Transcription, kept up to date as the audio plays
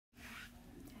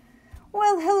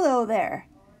Well, hello there.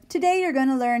 Today you're going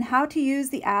to learn how to use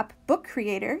the app Book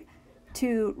Creator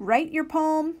to write your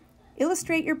poem,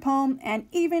 illustrate your poem, and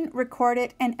even record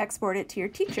it and export it to your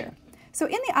teacher. So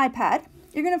in the iPad,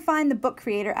 you're going to find the Book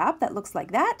Creator app that looks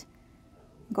like that.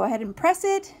 Go ahead and press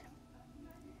it,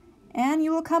 and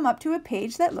you will come up to a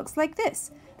page that looks like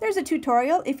this. There's a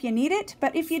tutorial if you need it,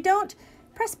 but if you don't,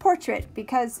 press Portrait,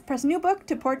 because press New Book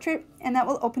to Portrait, and that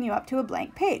will open you up to a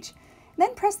blank page.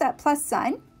 Then press that plus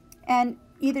sign, and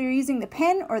either you're using the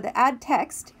pen or the add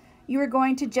text, you are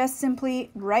going to just simply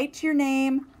write your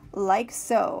name like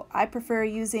so. I prefer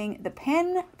using the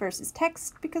pen versus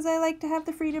text because I like to have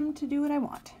the freedom to do what I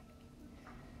want.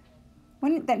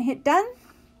 Then hit done.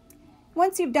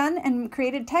 Once you've done and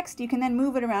created text, you can then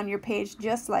move it around your page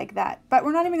just like that. But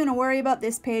we're not even going to worry about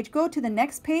this page. Go to the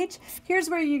next page. Here's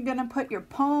where you're going to put your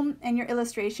poem and your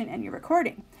illustration and your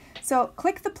recording. So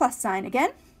click the plus sign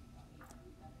again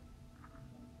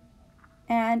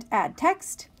and add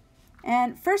text.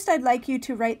 And first I'd like you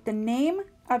to write the name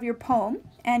of your poem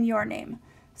and your name.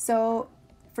 So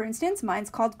for instance, mine's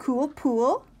called Cool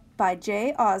Pool by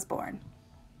Jay Osborne.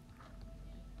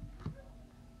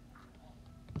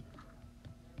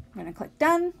 I'm going to click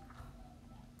done,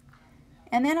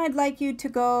 and then I'd like you to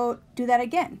go do that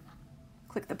again.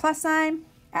 Click the plus sign,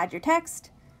 add your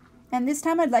text, and this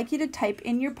time I'd like you to type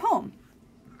in your poem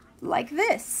like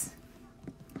this.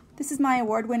 This is my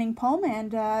award-winning poem,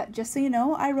 and just so you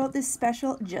know, I wrote this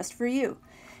special just for you.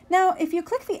 Now if you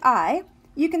click the I,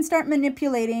 you can start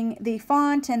manipulating the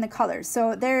font and the colors.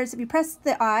 So if you press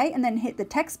the I and then hit the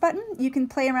text button, you can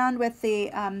play around with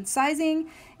the sizing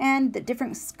and the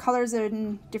different colors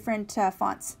and different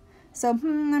fonts. So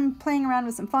I'm playing around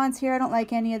with some fonts here. I don't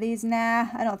like any of these. Nah,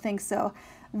 I don't think so.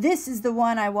 This is the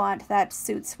one I want. That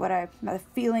suits the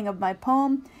feeling of my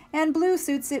poem. And blue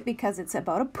suits it because it's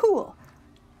about a pool.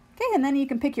 Okay, and then you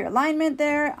can pick your alignment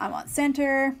there. I want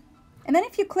center. And then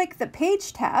if you click the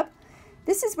page tab,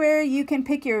 this is where you can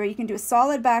pick you can do a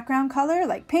solid background color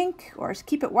like pink, or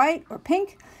keep it white or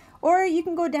pink, or you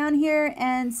can go down here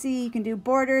and see you can do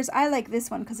borders. I like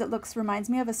this one because it reminds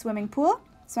me of a swimming pool.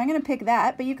 So I'm going to pick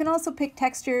that, but you can also pick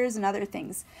textures and other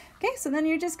things. Okay, so then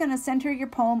you're just going to center your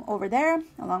poem over there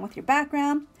along with your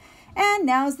background. And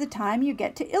now's the time you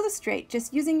get to illustrate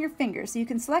just using your fingers. So you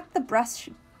can select the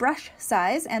brush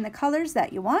size and the colors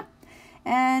that you want,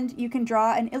 and you can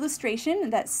draw an illustration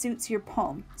that suits your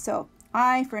poem. So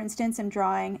I, for instance, am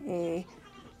drawing a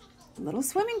little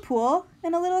swimming pool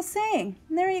and a little saying.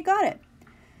 And there you got it.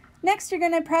 Next, you're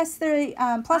going to press the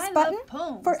plus button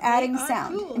for adding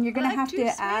sound. Cool. And you're going to have to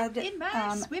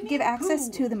give access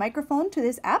to the microphone to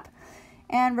this app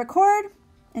and record,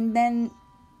 and then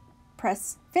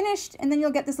press finished, and then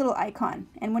you'll get this little icon.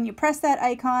 And when you press that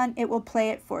icon, it will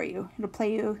play it for you. It'll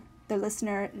play you, the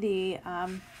listener, the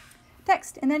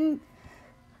text. And then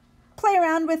play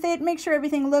around with it, make sure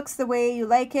everything looks the way you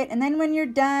like it, and then when you're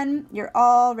done, you're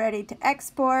all ready to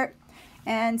export.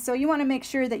 And so you want to make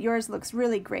sure that yours looks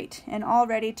really great and all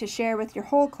ready to share with your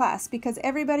whole class, because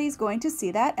everybody's going to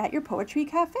see that at your Poetry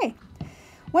Cafe.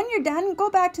 When you're done, go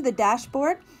back to the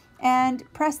dashboard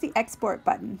and press the export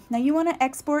button. Now you want to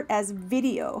export as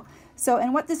video. So,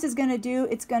 and what this is going to do,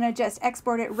 it's going to just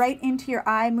export it right into your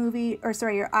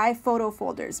your iPhoto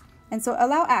folders. And so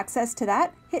allow access to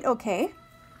that, hit OK.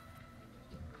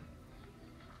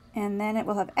 And then it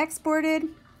will have exported,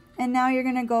 and now you're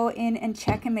going to go in and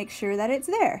check and make sure that it's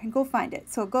there and go find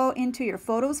it. So go into your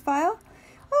photos file.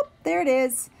 Oh, there it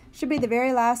is. Should be the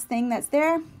very last thing that's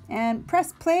there, and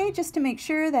press play just to make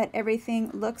sure that everything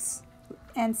looks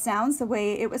and sounds the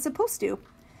way it was supposed to.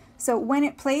 So when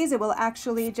it plays, it will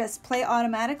actually just play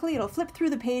automatically. It'll flip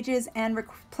through the pages and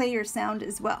play your sound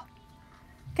as well.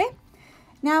 Okay,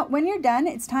 now when you're done,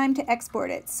 it's time to export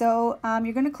it. So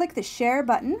you're going to click the share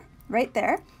button right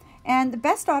there. And the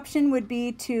best option would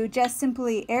be to just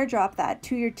simply airdrop that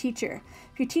to your teacher.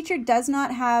 If your teacher does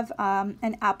not have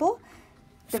an Apple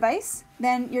device,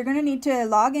 then you're going to need to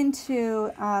log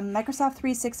into Microsoft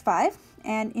 365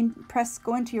 and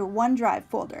go into your OneDrive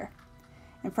folder.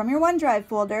 And from your OneDrive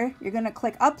folder, you're going to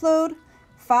click Upload,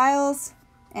 Files,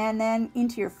 and then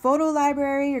into your photo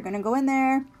library, you're going to go in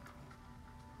there,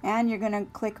 and you're going to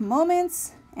click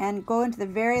Moments, and go into the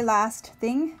very last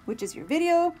thing, which is your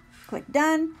video. Click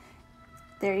Done.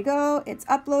 There you go, it's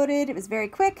uploaded. It was very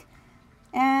quick.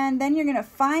 And then you're going to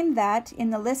find that in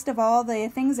the list of all the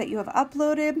things that you have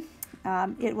uploaded.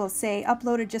 It will say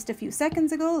uploaded just a few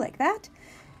seconds ago, like that.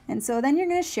 And so then you're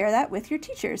going to share that with your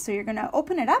teacher. So you're going to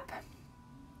open it up,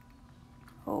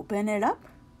 open it up,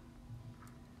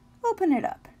 open it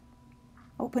up,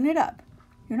 open it up.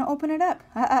 You're going to open it up.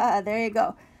 There you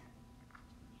go.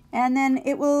 and then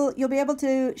you'll be able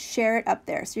to share it up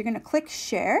there. So you're going to click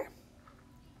share,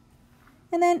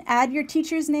 and then add your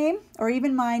teacher's name or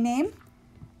even my name,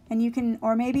 and you can,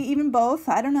 or maybe even both,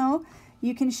 I don't know.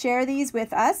 You can share these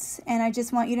with us, and I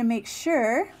just want you to make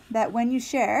sure that when you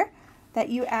share that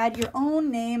you add your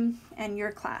own name and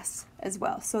your class as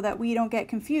well, so that we don't get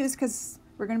confused, because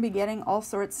we're going to be getting all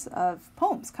sorts of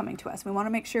poems coming to us. We want to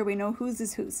make sure we know whose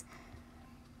is whose.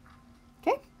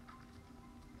 Okay?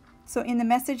 So in the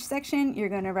message section, you're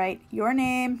going to write your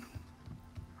name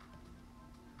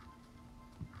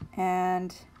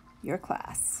and your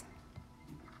class.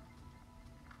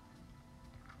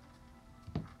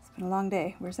 It's been a long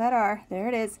day. Where's that R? There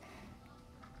it is.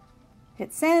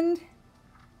 Hit send.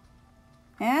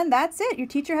 And that's it. Your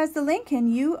teacher has the link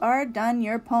and you are done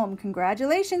your poem.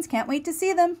 Congratulations. Can't wait to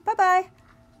see them. Bye-bye.